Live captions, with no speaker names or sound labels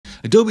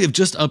Adobe have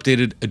just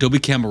updated Adobe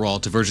Camera Raw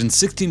to version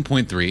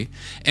 16.3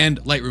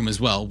 and Lightroom as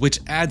well, which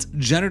adds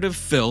Generative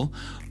Fill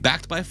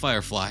backed by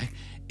Firefly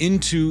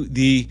into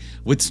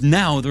what's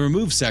now the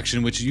remove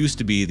section, which used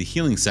to be the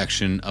healing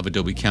section of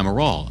Adobe Camera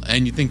Raw.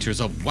 And you think to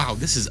yourself, wow,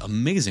 this is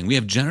amazing. We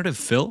have Generative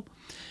Fill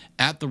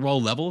at the raw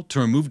level to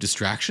remove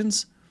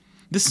distractions.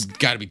 This has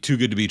got to be too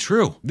good to be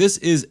true. This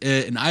is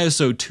an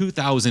ISO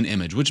 2000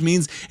 image, which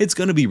means it's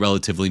going to be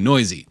relatively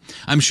noisy.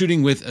 I'm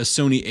shooting with a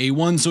Sony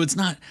A1, so it's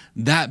not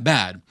that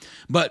bad.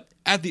 But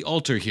at the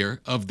altar here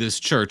of this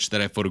church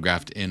that I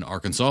photographed in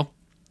Arkansas,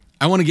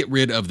 I want to get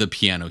rid of the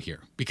piano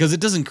here because it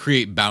doesn't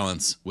create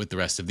balance with the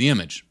rest of the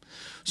image.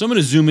 So I'm going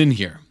to zoom in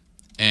here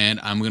and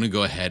I'm going to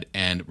go ahead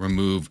and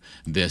remove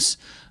this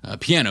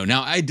piano.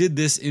 Now, I did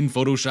this in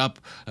Photoshop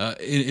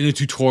in a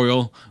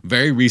tutorial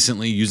very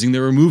recently using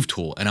the remove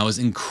tool, and I was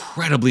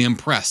incredibly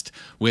impressed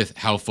with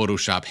how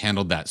Photoshop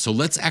handled that. So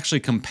let's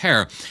actually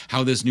compare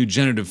how this new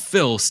Generative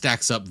Fill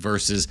stacks up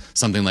versus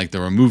something like the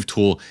remove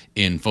tool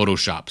in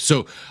Photoshop.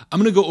 So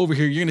I'm going to go over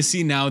here. You're going to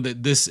see now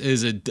that this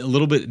is a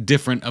little bit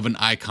different of an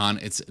icon.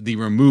 It's the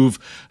remove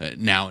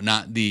now,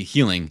 not the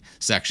healing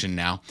section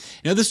now.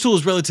 Now, this tool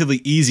is relatively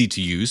easy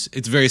to use.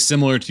 It's very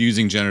similar to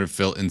using Generative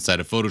Fill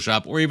inside of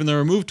Photoshop or even the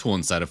remove tool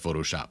inside of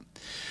Photoshop.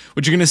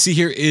 What you're going to see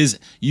here is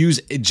use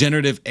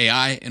Generative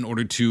AI in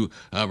order to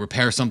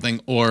repair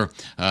something or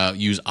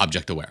use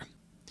object aware.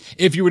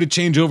 If you were to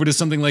change over to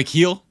something like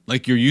heal,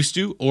 like you're used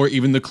to, or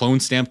even the clone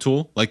stamp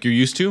tool, like you're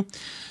used to,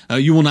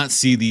 you will not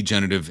see the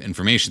generative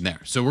information there.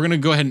 So we're going to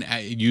go ahead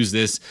and use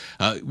this.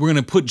 We're going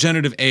to put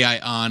Generative AI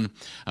on.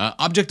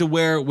 Object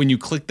aware, when you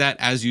click that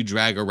as you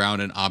drag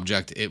around an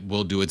object, it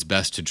will do its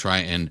best to try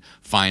and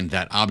find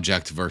that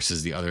object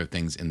versus the other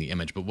things in the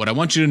image. But what I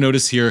want you to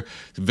notice here,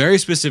 very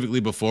specifically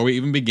before we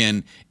even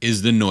begin,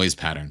 is the noise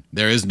pattern.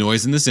 There is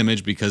noise in this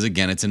image because,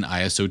 again, it's an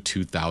ISO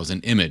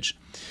 2000 image.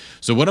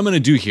 So what I'm going to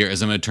do here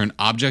is I'm going to turn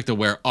object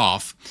aware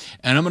off,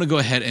 and I'm going to go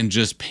ahead and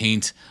just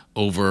paint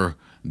over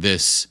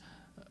this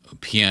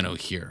piano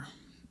here.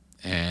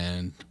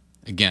 And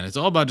again, it's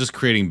all about just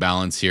creating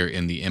balance here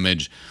in the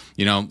image.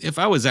 You know, if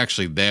I was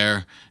actually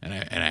there and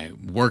I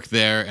worked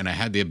there and I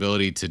had the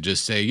ability to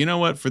just say, you know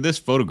what, for this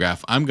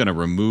photograph, I'm going to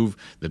remove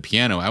the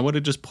piano, I would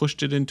have just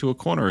pushed it into a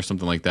corner or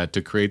something like that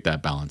to create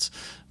that balance.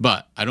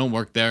 But I don't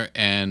work there,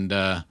 and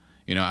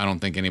you know, I don't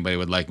think anybody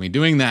would like me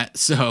doing that.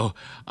 So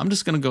I'm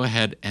just going to go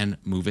ahead and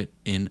move it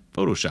in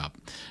Photoshop.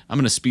 I'm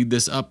going to speed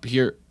this up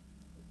here.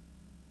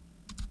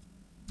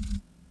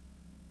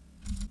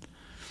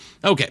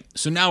 Okay,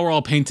 so now we're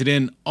all painted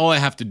in. All I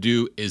have to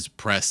do is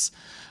press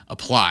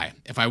apply.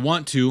 If I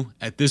want to,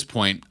 at this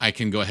point, I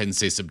can go ahead and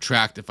say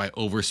subtract. If I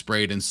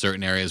oversprayed in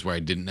certain areas where I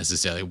didn't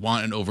necessarily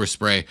want an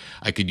overspray,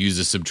 I could use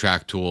the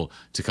subtract tool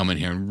to come in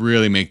here and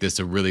really make this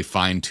a really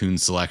fine-tuned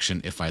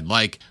selection if I'd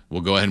like.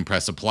 We'll go ahead and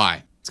press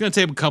apply. It's going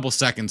to take a couple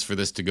seconds for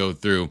this to go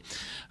through,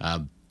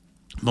 but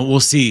we'll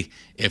see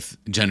if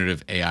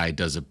Generative AI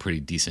does a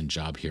pretty decent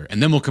job here.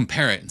 And then we'll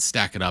compare it and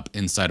stack it up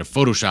inside of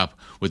Photoshop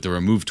with the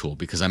remove tool,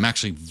 because I'm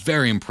actually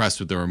very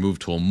impressed with the remove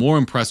tool, more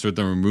impressed with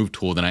the remove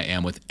tool than I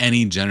am with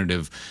any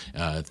generative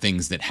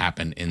things that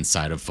happen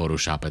inside of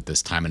Photoshop at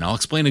this time. And I'll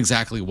explain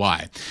exactly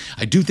why.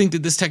 I do think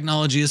that this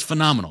technology is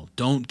phenomenal.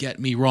 Don't get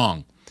me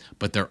wrong.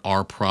 But there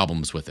are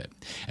problems with it.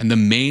 And the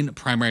main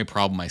primary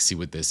problem I see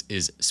with this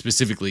is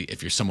specifically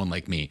if you're someone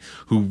like me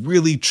who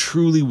really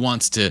truly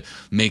wants to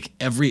make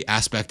every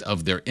aspect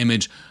of their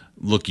image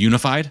look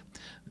unified,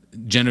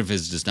 Generative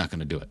is just not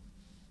going to do it.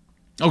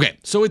 Okay,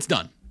 so it's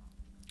done.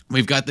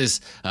 We've got this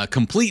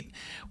complete.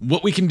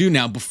 What we can do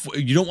now, before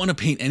you don't want to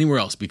paint anywhere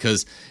else,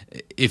 because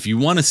if you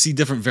want to see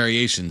different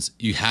variations,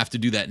 you have to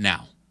do that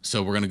now.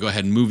 So we're going to go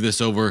ahead and move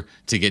this over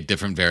to get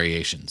different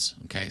variations.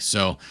 Okay,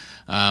 so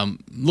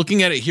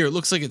looking at it here, it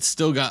looks like it's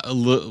still got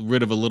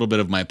rid of a little bit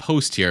of my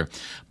post here.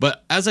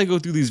 But as I go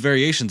through these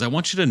variations, I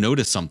want you to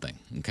notice something.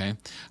 Okay,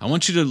 I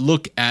want you to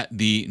look at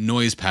the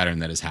noise pattern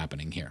that is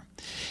happening here.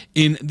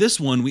 In this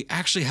one, we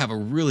actually have a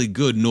really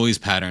good noise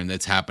pattern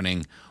that's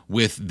happening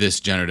with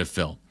this Generative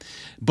Fill,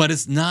 but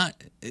it's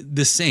not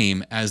the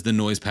same as the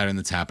noise pattern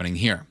that's happening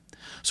here.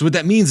 So what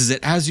that means is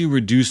that as you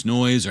reduce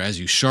noise or as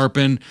you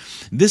sharpen,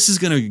 this is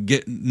going to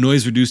get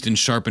noise reduced and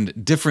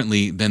sharpened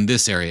differently than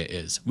this area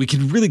is. We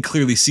can really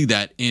clearly see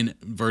that in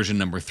version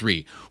number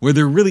 3, where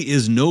there really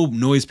is no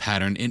noise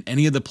pattern in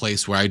any of the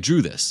place where I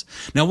drew this.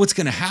 Now what's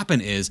going to happen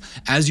is,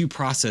 as you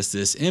process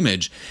this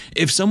image,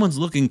 if someone's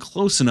looking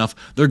close enough,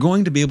 they're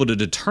going to be able to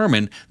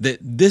determine that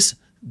this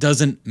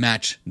doesn't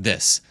match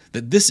this,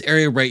 that this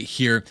area right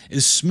here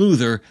is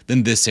smoother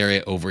than this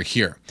area over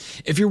here.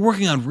 If you're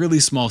working on really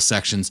small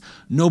sections,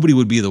 nobody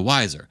would be the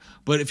wiser.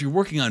 But if you're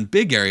working on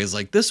big areas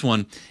like this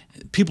one,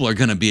 people are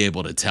going to be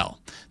able to tell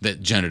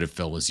that Generative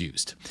Fill was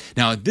used.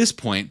 Now at this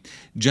point,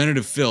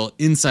 Generative Fill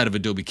inside of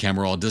Adobe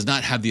Camera Raw does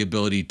not have the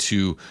ability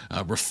to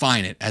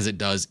refine it as it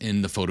does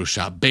in the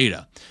Photoshop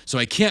beta. So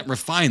I can't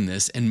refine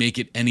this and make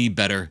it any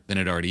better than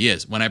it already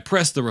is. When I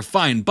press the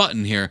refine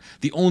button here,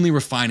 the only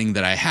refining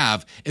that I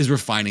have is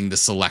refining the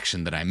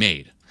selection that I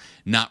made,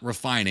 not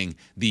refining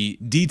the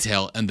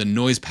detail and the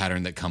noise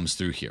pattern that comes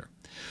through here.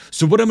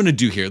 So what I'm going to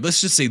do here,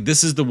 let's just say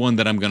this is the one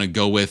that I'm going to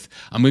go with.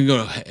 I'm going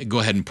to go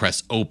ahead and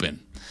press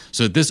open.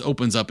 So this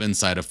opens up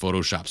inside of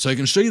Photoshop. So I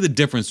can show you the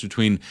difference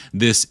between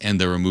this and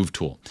the remove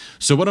tool.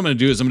 So what I'm going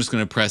to do is I'm just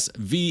going to press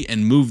V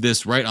and move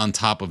this right on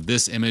top of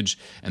this image,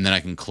 and then I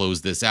can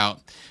close this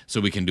out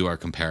so we can do our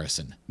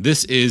comparison.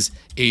 This is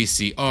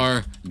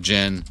ACR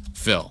Gen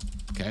Fill.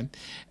 Okay, and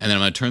then I'm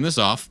going to turn this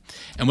off.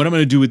 And what I'm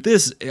going to do with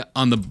this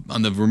on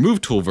the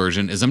remove tool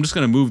version is I'm just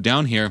going to move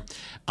down here.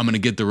 I'm going to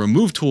get the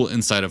remove tool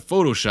inside of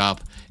Photoshop,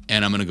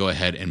 and I'm going to go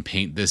ahead and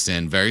paint this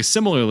in very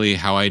similarly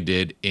how I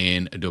did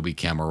in Adobe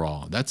Camera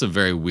Raw. That's a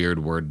very weird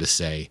word to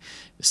say.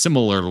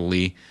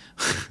 Similarly,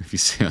 if you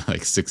say it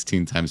like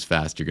 16 times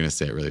fast, you're going to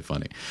say it really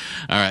funny.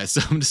 All right,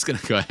 so I'm just going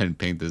to go ahead and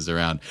paint this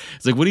around.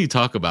 It's like, what do you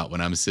talk about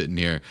when I'm sitting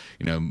here,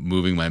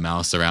 moving my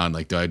mouse around?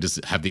 Like, do I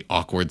just have the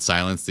awkward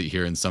silence that you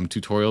hear in some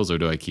tutorials, or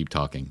do I keep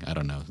talking? I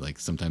don't know. Like,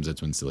 sometimes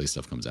that's when silly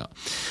stuff comes out.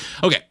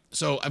 Okay,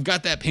 so I've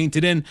got that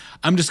painted in.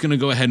 I'm just going to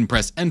go ahead and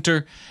press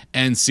enter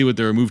and see what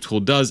the remove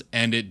tool does,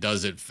 and it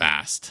does it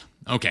fast.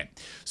 Okay,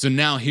 so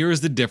now here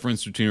is the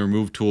difference between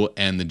remove tool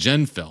and the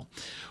Gen Fill.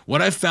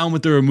 What I've found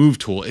with the remove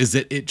tool is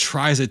that it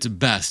tries its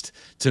best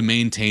to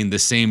maintain the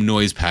same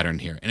noise pattern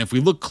here. And if we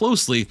look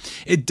closely,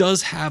 it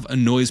does have a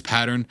noise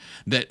pattern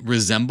that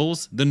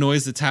resembles the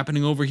noise that's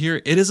happening over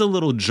here. It is a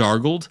little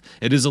jargled.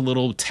 It is a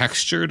little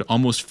textured,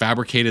 almost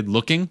fabricated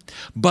looking,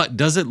 but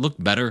does it look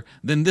better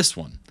than this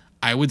one?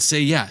 I would say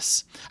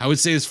yes. I would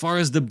say as far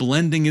as the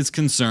blending is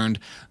concerned,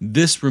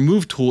 this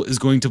remove tool is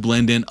going to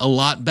blend in a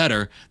lot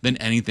better than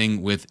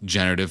anything with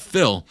Generative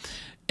Fill.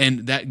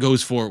 And that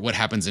goes for what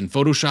happens in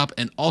Photoshop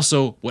and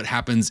also what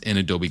happens in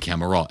Adobe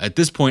Camera Raw. At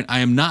this point, I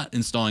am not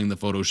installing the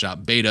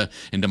Photoshop beta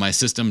into my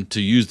system to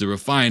use the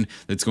refine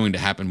that's going to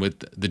happen with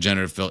the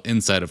Generative Fill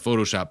inside of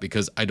Photoshop,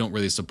 because I don't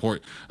really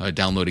support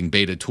downloading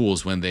beta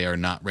tools when they are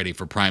not ready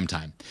for prime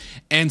time.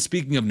 And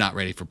speaking of not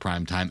ready for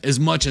prime time,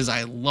 as much as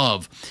I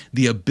love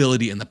the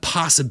ability and the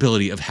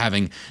possibility of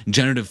having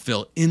Generative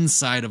Fill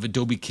inside of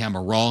Adobe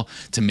Camera Raw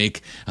to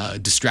make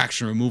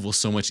distraction removal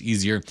so much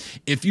easier,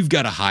 if you've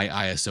got a high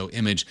ISO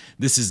image,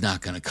 this is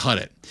not going to cut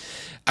it.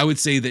 I would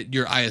say that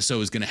your ISO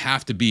is going to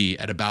have to be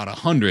at about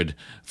 100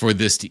 for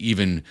this to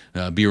even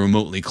be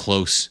remotely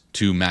close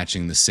to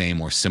matching the same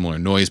or similar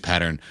noise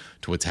pattern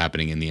to what's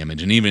happening in the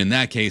image. And even in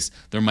that case,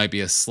 there might be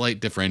a slight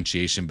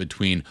differentiation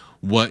between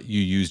what you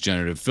use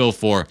Generative Fill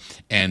for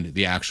and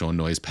the actual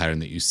noise pattern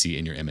that you see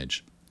in your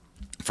image.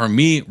 For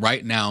me,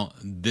 right now,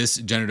 this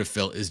Generative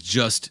Fill is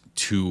just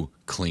too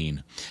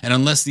clean. And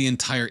unless the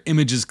entire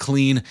image is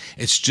clean,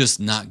 it's just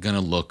not going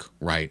to look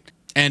right.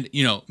 And,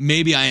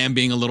 maybe I am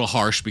being a little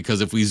harsh,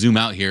 because if we zoom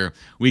out here,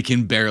 we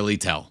can barely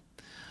tell.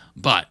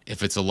 But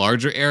if it's a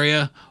larger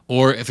area,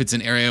 or if it's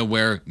an area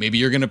where maybe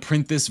you're going to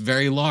print this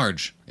very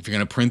large, if you're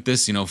going to print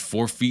this,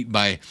 4 feet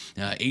by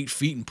 8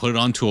 feet and put it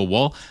onto a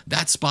wall,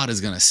 that spot is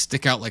going to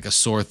stick out like a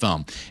sore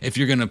thumb. If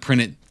you're going to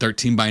print it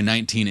 13 by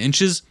 19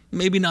 inches,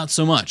 maybe not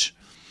so much.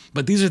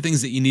 But these are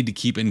things that you need to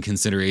keep in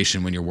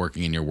consideration when you're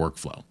working in your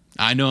workflow.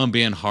 I know I'm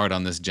being hard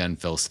on this Gen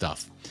Fill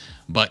stuff,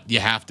 but you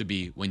have to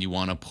be when you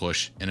want to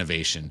push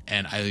innovation.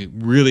 And I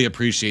really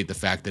appreciate the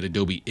fact that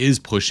Adobe is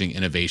pushing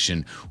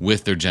innovation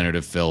with their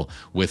Generative Fill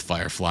with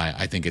Firefly.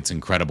 I think it's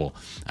incredible.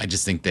 I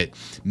just think that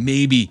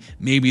maybe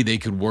they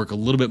could work a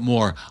little bit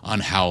more on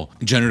how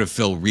Generative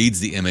Fill reads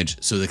the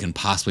image so they can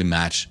possibly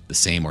match the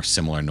same or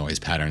similar noise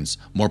patterns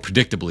more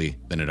predictably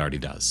than it already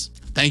does.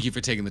 Thank you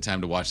for taking the time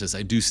to watch this.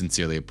 I do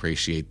sincerely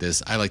appreciate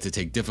this. I like to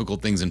take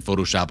difficult things in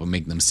Photoshop and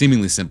make them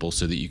seemingly simple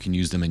so that you can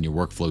use them in your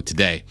workflow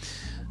today.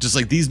 Just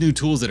like these new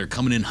tools that are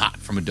coming in hot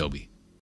from Adobe.